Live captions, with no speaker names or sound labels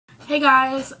Hey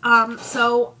guys,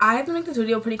 so I have to make this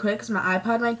video pretty quick because my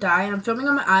iPod might die, and I'm filming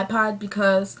on my iPod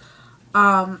because,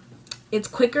 it's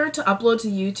quicker to upload to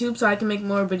YouTube so I can make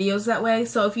more videos that way.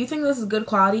 So if you think this is good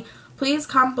quality, please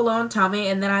comment below and tell me,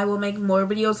 and then I will make more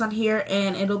videos on here,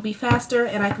 and it'll be faster,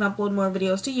 and I can upload more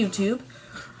videos to YouTube.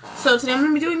 So today I'm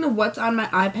going to be doing the what's on my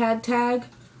iPad tag.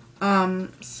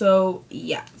 So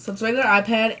yeah, so it's a regular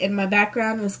iPad, and my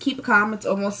background is keep calm, it's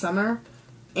almost summer.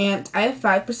 And I have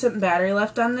 5% battery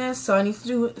left on this, so I need to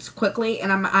do it quickly.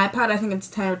 And on my iPod, I think it's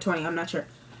 10 or 20, I'm not sure.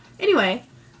 Anyway,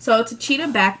 so it's a cheetah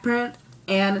back print,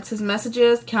 and it says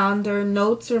messages, calendar,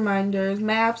 notes, reminders,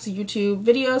 maps, YouTube,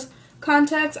 videos,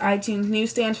 contacts, iTunes,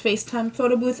 newsstand, FaceTime,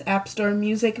 photo booth, App Store,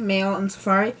 music, mail, and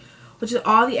Safari, which is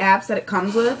all the apps that it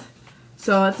comes with.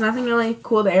 So it's nothing really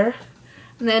cool there.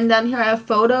 And then down here I have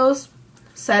photos,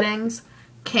 settings,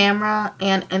 camera,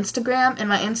 and Instagram, and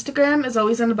my Instagram is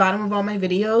always on the bottom of all my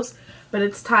videos, but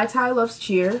it's Ty Loves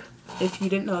Cheer, if you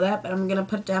didn't know that, but I'm gonna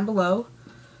put it down below.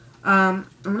 I'm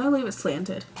gonna leave it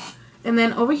slanted. And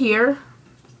then over here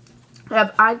I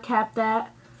have I'd Cap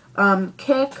That,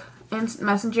 Kick, Instant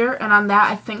Messenger, and on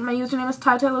that I think my username is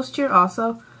Ty Loves Cheer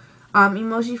also.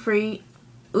 Emoji Free,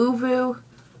 Uvu,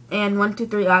 and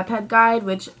 123 iPad Guide,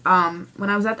 which when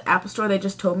I was at the Apple Store they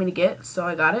just told me to get, so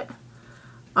I got it.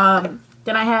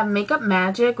 Then I have Makeup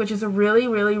Magic, which is a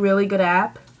really good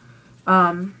app.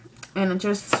 And it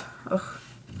just,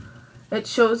 it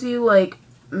shows you, like,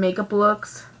 makeup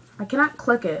looks. I cannot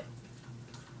click it.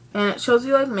 And it shows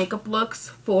you, like, makeup looks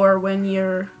for when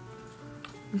you're,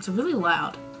 it's really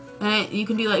loud. And you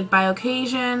can do, like, by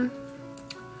occasion.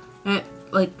 And it,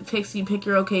 like, you pick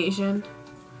your occasion.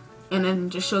 And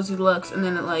then just shows you the looks. And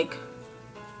then it, like,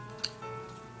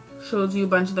 shows you a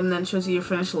bunch of them, and then shows you your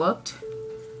finished look.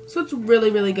 So it's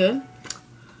really good.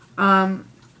 And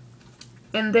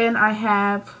then I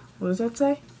have, what does that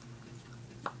say?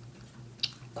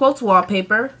 Quotes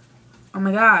wallpaper. Oh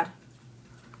my god.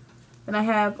 Then I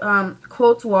have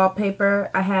quotes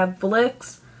wallpaper. I have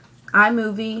Vlix,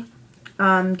 iMovie,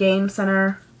 Game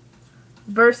Center,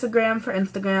 Versagram for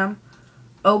Instagram,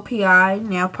 OPI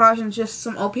nail polish, and just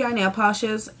some OPI nail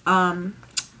polishes,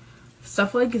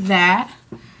 stuff like that.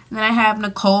 And then I have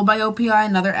Nicole by OPI,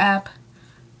 another app.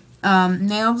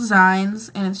 Nail designs,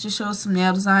 and it just shows some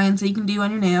nail designs that you can do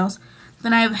on your nails.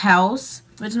 Then I have House,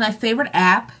 which is my favorite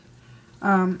app.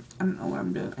 I don't know what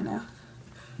I'm doing right now.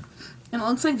 And it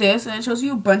looks like this, and it shows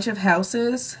you a bunch of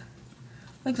houses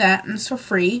like that, and it's for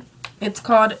free. It's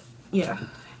called,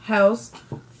 House.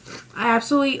 I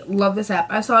absolutely love this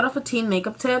app. I saw it off of Teen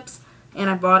Makeup Tips, and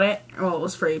I bought it. Well, it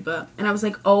was free, and I was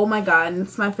like, oh my god, and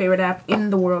it's my favorite app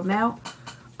in the world now.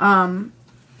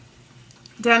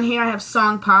 Down here I have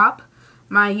Song Pop.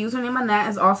 My username on that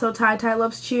is also Ty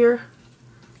Loves Cheer.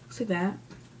 Looks like that.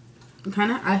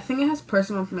 I think it has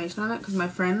personal information on it because my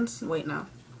friends, wait, no.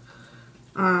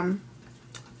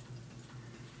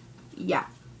 Yeah.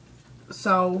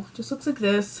 So, just looks like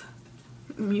this.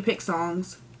 You pick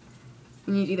songs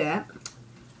and you do that.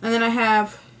 And then I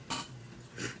have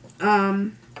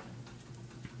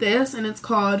this, and it's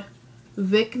called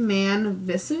Vic Man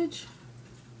Visage.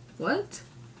 What?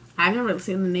 I've never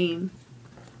seen the name.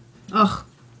 Ugh.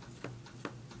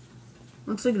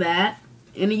 Looks like that.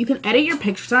 And you can edit your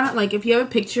pictures on it. Like, if you have a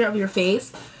picture of your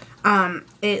face,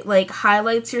 it, like,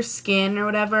 highlights your skin or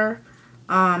whatever.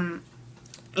 And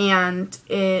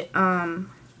it,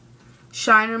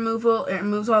 shine removal. It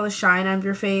removes all the shine out of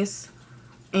your face.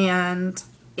 And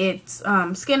it's,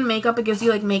 skin makeup. It gives you,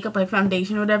 like, makeup, like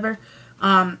foundation or whatever.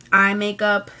 Eye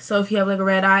makeup. So if you have, like, a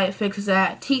red eye, it fixes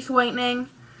that. Teeth whitening,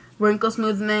 wrinkle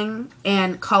smoothing,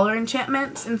 and color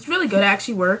enchantments, and it's really good. It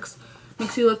actually works.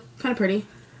 Makes you look kind of pretty.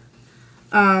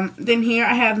 Then here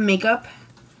I have makeup.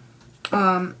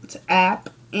 It's an app,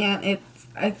 and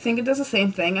I think it does the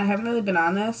same thing. I haven't really been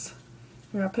on this.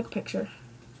 Here, I'll pick a picture.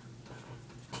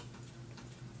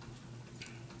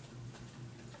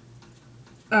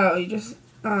 Oh, you just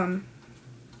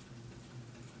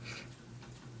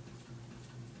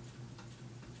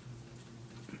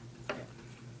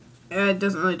it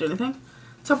doesn't really do anything,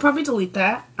 so I'll probably delete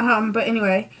that. But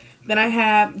anyway, then I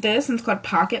have this, and it's called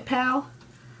Pocket Pal,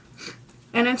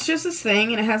 and it's just this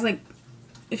thing, and it has, like,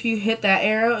 if you hit that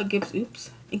arrow, it gives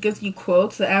you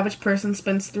quotes. The average person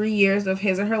spends 3 years of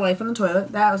his or her life on the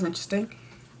toilet. That was interesting.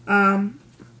 Why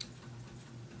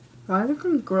are there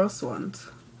some gross ones?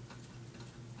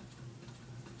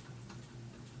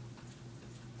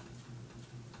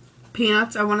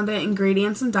 Peanuts are one of the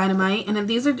ingredients in Dynamite, and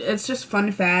it's just fun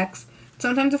facts.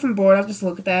 Sometimes if I'm bored, I'll just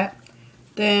look at that.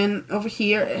 Then over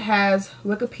here it has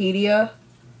Wikipedia.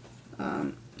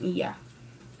 Yeah.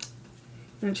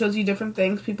 And it shows you different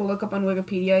things people look up on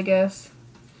Wikipedia, I guess.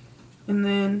 And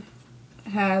then it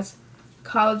has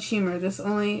college humor. This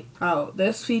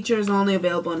feature is only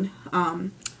available in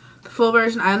the full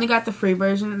version. I only got the free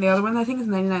version, and the other one I think is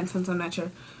 99 cents, I'm not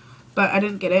sure. But I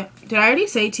didn't get it. Did I already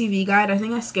say TV guide? I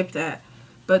think I skipped that.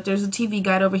 But there's a TV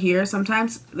guide over here.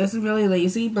 Sometimes this is really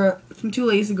lazy, but if I'm too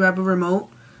lazy to grab a remote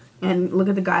and look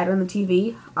at the guide on the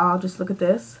TV, I'll just look at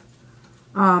this.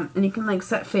 And you can like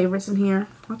set favorites in here.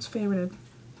 What's favorited?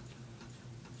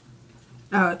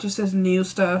 Oh, it just says new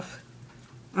stuff.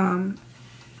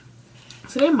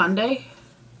 Today Monday.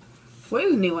 What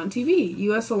is new on TV?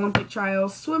 U.S. Olympic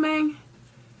trials, swimming.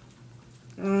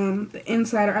 The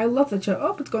Insider. I love the show.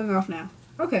 Oh, it's going off now.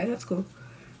 Okay, that's cool.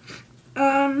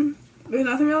 There's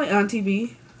nothing really on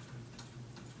TV.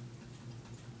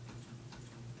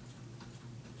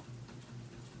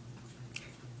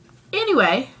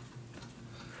 Anyway,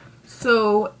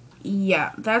 so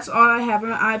yeah, that's all I have on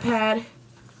my iPad.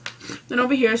 Then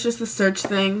over here is just the search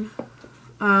thing.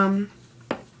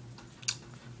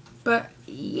 But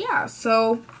yeah,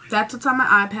 so that's what's on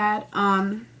my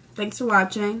iPad. Thanks for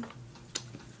watching.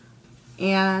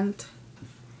 And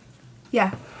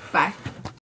yeah, bye.